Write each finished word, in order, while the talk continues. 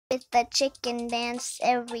It's the chicken dance,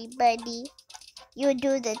 everybody. You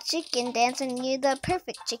do the chicken dance and you're the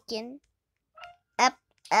perfect chicken. Up,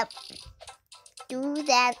 up. Do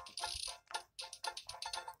that.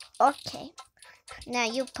 Okay. Now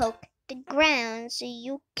you poke the ground so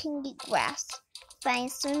you can get grass.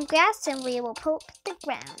 Find some grass and we will poke the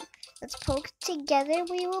ground. Let's poke together,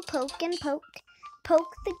 we will poke and poke.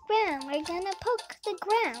 Poke the ground, we're gonna poke the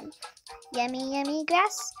ground. Yummy, yummy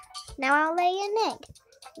grass. Now I'll lay an egg.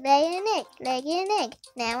 Lay an egg, lay an egg.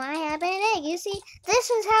 Now I have an egg. You see, this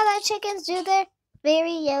is how the chickens do their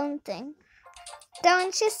very own thing.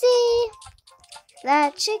 Don't you see?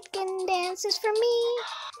 That chicken dance is for me.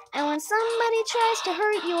 And when somebody tries to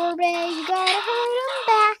hurt your egg, you gotta hurt them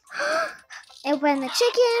back. And when the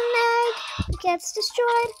chicken egg gets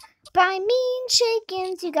destroyed by mean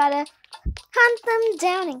chickens, you gotta hunt them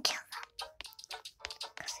down and kill them.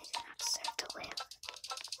 Because they do not deserve to live.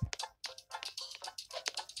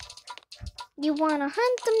 You wanna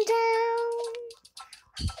hunt them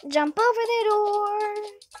down, jump over the door,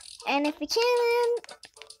 and if you can't,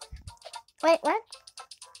 wait, what?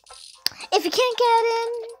 If you can't get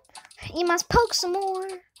in, you must poke some more.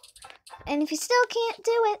 And if you still can't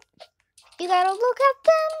do it, you gotta look at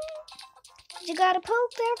them. You gotta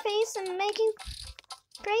poke their face and make you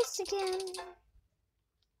grace again.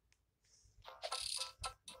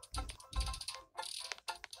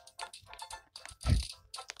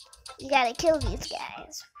 You gotta kill these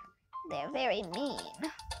guys. They're very mean.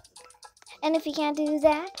 And if you can't do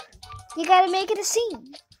that, you gotta make it a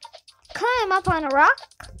scene. Climb up on a rock,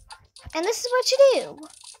 and this is what you do.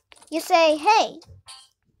 You say, hey,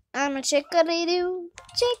 I'm a chickadee-doo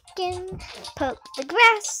chicken. Poke the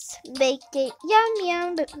grass, bake it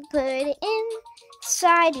yum-yum, but put it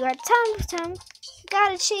inside your tum-tum.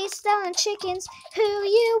 Gotta chase down chickens who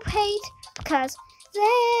you hate, because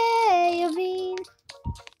they have been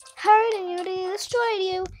hurting you, they destroyed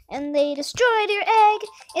you, and they destroyed your egg.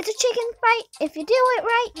 It's a chicken fight. If you do it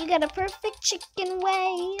right, you got a perfect chicken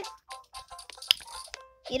way.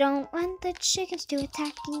 You don't want the chickens to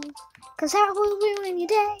attack you, cause that will ruin your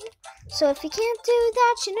day. So if you can't do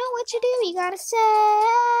that, you know what you do. You gotta say,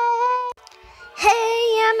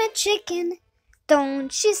 hey, I'm a chicken,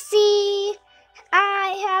 don't you see?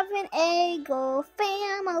 I have an egg-o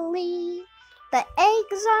family. The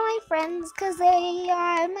eggs are my friends, cause they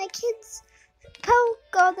are my kids.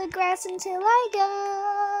 Poke all the grass until I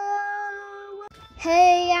go.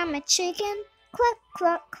 Hey, I'm a chicken, cluck,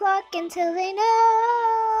 cluck, cluck, until they know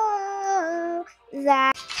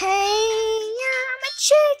that. Hey, I'm a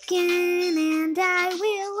chicken, and I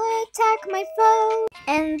will attack my foe.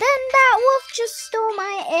 And then that wolf just stole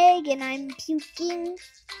my egg, and I'm puking.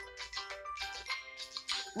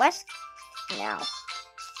 What? No.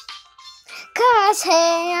 Cause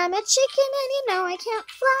hey, I'm a chicken and you know I can't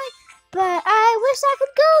fly, but I wish I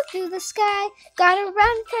could go through the sky. Gotta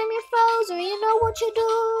run from your foes or you know what you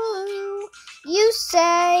do. You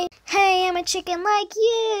say, hey, I'm a chicken like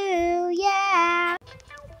you, yeah.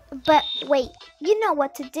 But wait, you know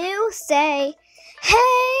what to do. Say,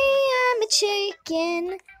 hey, I'm a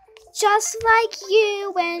chicken, just like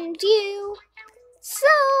you and you. So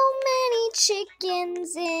many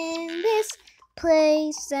chickens in this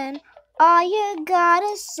place, and all you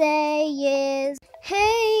gotta say is, hey,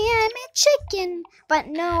 I'm a chicken, but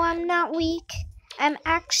no, I'm not weak. I'm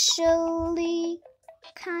actually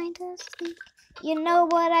kinda sleek. You know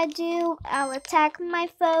what I do? I'll attack my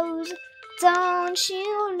foes. Don't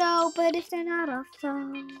you know? But if they're not our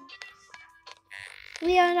foe,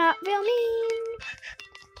 we are not real mean,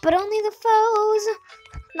 but only the foes.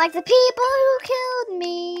 Like the people who killed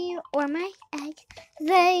me or my egg,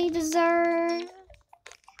 they deserve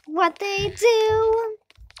what they do.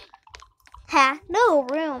 Ha, no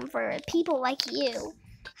room for people like you.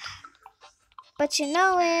 But you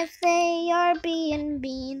know if they are being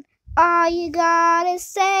mean, all you gotta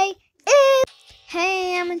say is,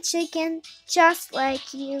 hey, I'm a chicken just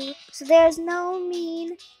like you. So there's no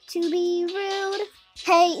mean to be rude.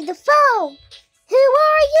 Hey, the foe, who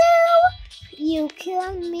are you? You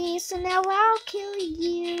killed me, so now I'll kill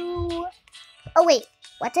you. Oh wait,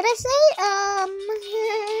 what did I say?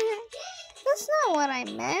 That's not what I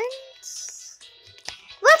meant.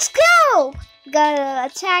 Let's go! Gotta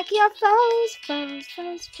attack your foes,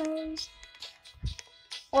 foes.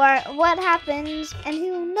 Or what happens, and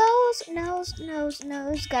who knows,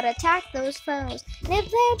 gotta attack those foes. And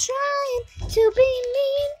if they're trying to be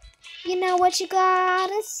mean, you know what you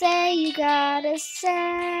gotta say,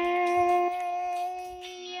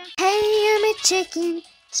 hey, I'm a chicken,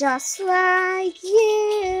 just like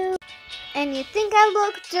you. And you think I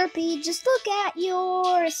look derpy, just look at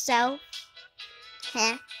yourself.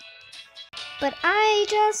 Heh. But I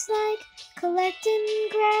just like collecting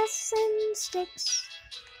grass and sticks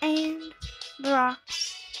and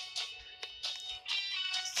rocks.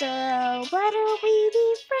 So why don't we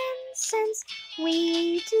be friends since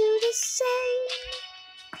we do the same?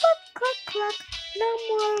 Cluck, cluck, cluck, no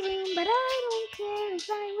more room, but I don't care if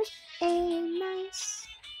I was a nice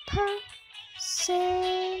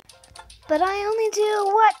person. But I only do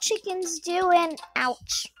what chickens do, and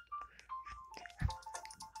ouch.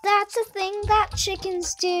 That's a thing that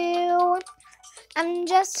chickens do. I'm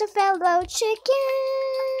just a fellow chicken.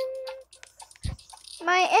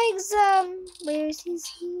 My eggs, where's he?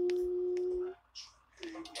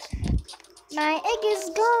 My egg is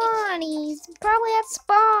gone. He's probably at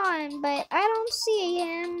spawn, but I don't see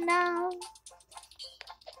him now.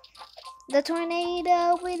 The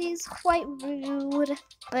tornado, it is quite rude,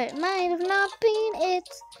 but it might have not been it,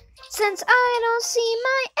 since I don't see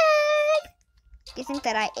my egg. Do you think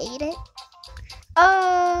that I ate it?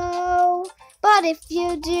 Oh, but if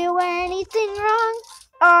you do anything wrong,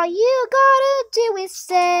 all you gotta do is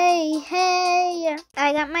say, hey.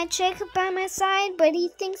 I got my chick by my side, but he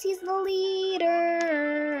thinks he's the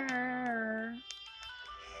leader.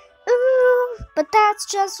 Ooh, but that's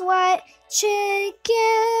just what chickens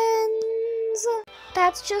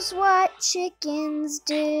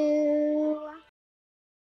do.